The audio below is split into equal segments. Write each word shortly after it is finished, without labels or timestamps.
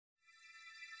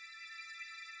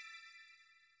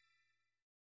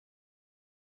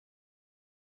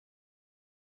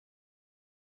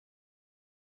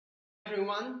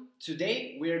Everyone,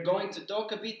 today we are going to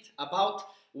talk a bit about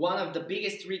one of the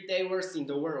biggest retailers in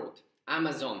the world,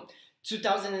 Amazon.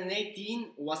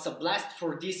 2018 was a blast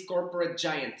for this corporate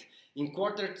giant. In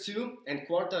quarter 2 and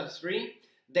quarter 3,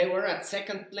 they were at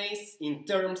second place in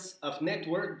terms of net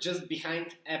worth, just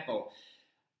behind Apple.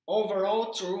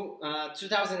 Overall, through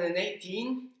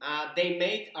 2018, they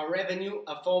made a revenue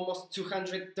of almost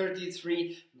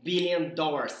 $233 billion.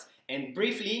 And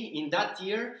briefly, in that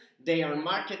year, their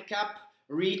market cap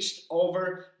reached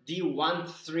over the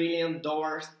 $1 trillion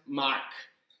mark.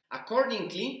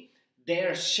 Accordingly,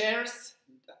 their shares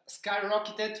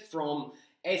skyrocketed from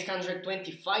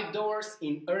 $825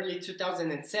 in early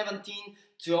 2017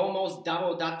 to almost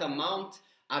double that amount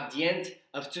at the end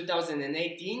of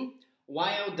 2018,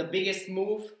 while the biggest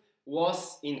move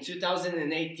was in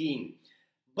 2018.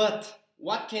 But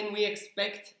what can we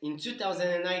expect in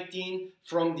 2019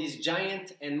 from this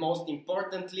giant, and most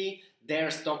importantly, their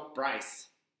stock price?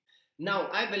 Now,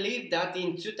 I believe that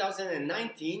in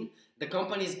 2019, the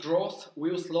company's growth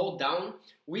will slow down,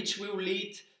 which will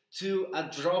lead to a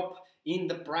drop in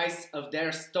the price of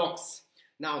their stocks.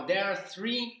 Now, there are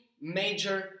three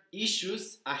major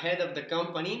issues ahead of the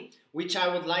company, which I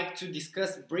would like to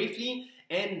discuss briefly,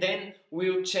 and then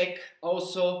we'll check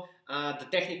also the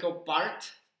technical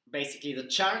part, basically the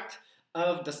chart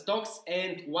of the stocks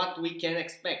and what we can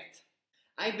expect.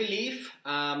 I believe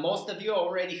most of you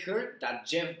already heard that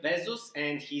Jeff Bezos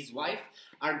and his wife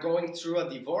are going through a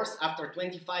divorce after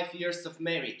 25 years of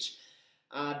marriage.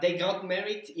 They got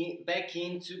married back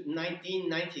in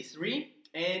 1993,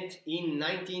 and in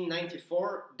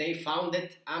 1994 they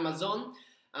founded Amazon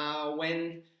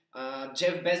when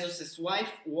Jeff Bezos'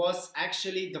 wife was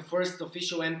actually the first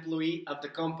official employee of the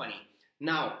company.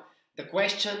 Now, the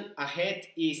question ahead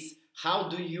is, how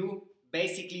do you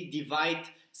basically divide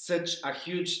such a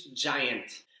huge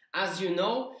giant? As you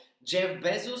know, Jeff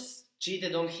Bezos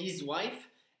cheated on his wife,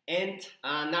 and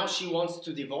now she wants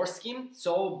to divorce him.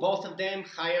 So both of them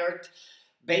hired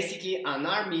basically an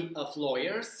army of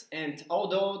lawyers, and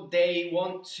although they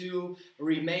want to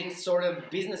remain sort of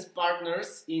business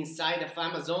partners inside of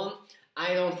Amazon,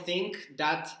 I don't think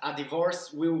that a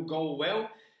divorce will go well,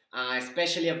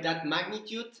 especially of that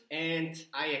magnitude, and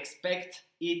I expect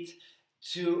it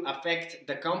to affect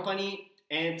the company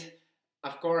and,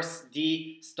 of course,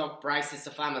 the stock prices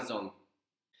of Amazon.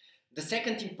 The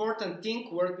second important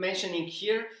thing worth mentioning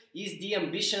here is the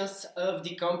ambitions of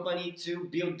the company to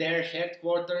build their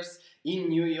headquarters in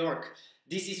New York.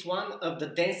 This is one of the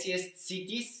densest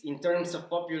cities in terms of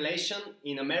population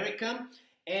in America,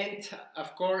 and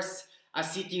of course a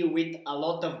city with a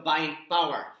lot of buying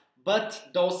power. But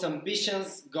those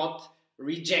ambitions got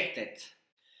rejected.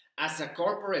 As a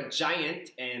corporate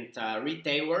giant and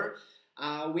retailer,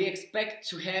 we expect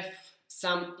to have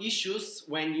some issues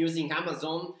when using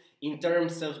Amazon in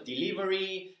terms of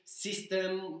delivery,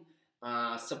 system,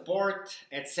 support,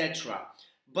 etc.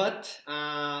 But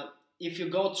if you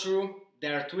go through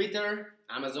their Twitter,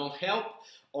 Amazon Help,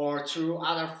 or through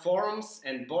other forums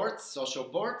and boards, social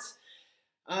boards,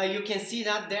 you can see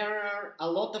that there are a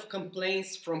lot of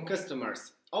complaints from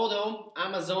customers. Although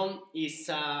Amazon is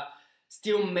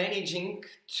still managing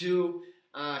to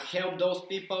help those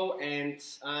people and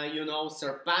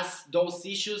surpass those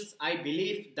issues, I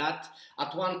believe that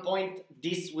at one point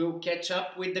this will catch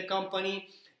up with the company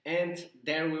and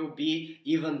there will be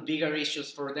even bigger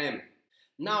issues for them.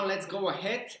 Now let's go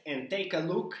ahead and take a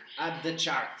look at the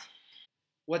chart.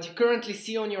 What you currently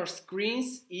see on your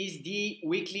screens is the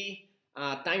weekly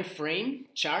time frame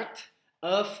chart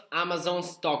of Amazon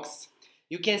stocks.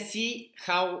 You can see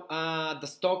how the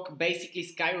stock basically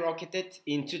skyrocketed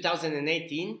in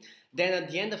 2018. Then at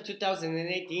the end of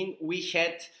 2018, we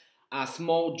had a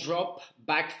small drop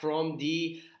back from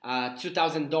the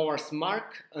 $2,000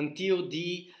 mark until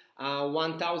the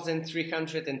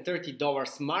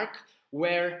 $1,330 mark,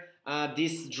 where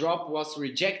this drop was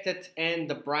rejected and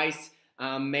the price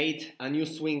made a new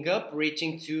swing up,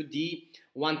 reaching to the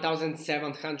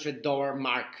 $1,700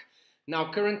 mark.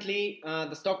 Now currently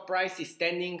the stock price is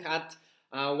standing at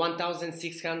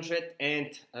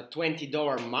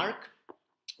 $1,620 mark.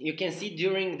 You can see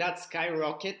during that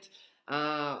skyrocket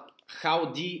how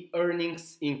the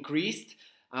earnings increased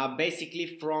basically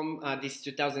from this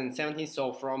 2017,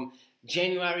 so from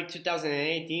January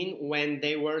 2018 when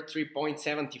they were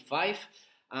 3.75,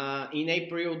 in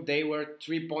April they were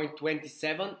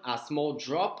 3.27, a small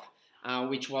drop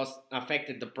which was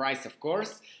affected the price, of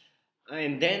course,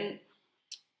 and then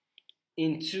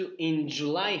in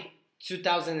July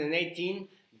 2018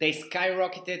 they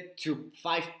skyrocketed to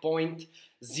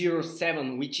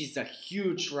 5.07, which is a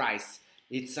huge rise.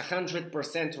 It's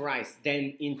 100% rise.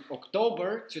 Then in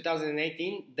October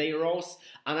 2018, they rose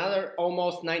another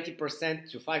almost 90%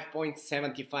 to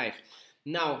 5.75.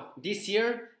 Now, this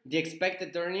year, the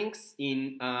expected earnings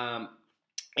in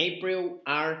April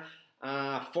are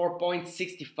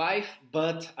 4.65,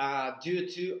 but due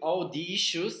to all the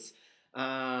issues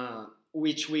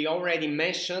which we already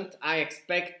mentioned, I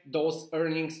expect those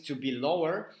earnings to be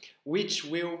lower, which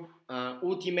will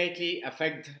ultimately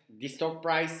affect the stock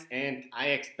price, and I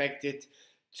expect it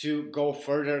to go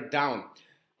further down.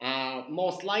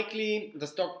 Most likely the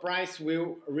stock price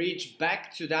will reach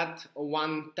back to that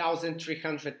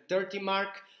 1,330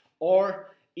 mark, or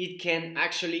it can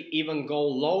actually even go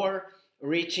lower,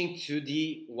 reaching to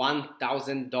the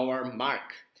 $1,000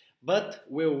 mark. But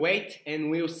we'll wait and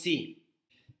we'll see.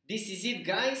 This is it,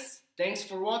 guys. Thanks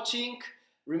for watching.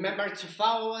 Remember to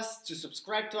follow us, to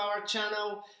subscribe to our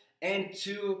channel, and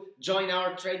to join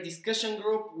our trade discussion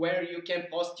group where you can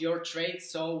post your trades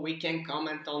so we can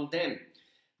comment on them.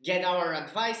 Get our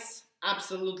advice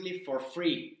absolutely for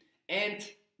free. And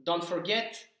don't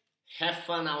forget, have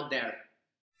fun out there.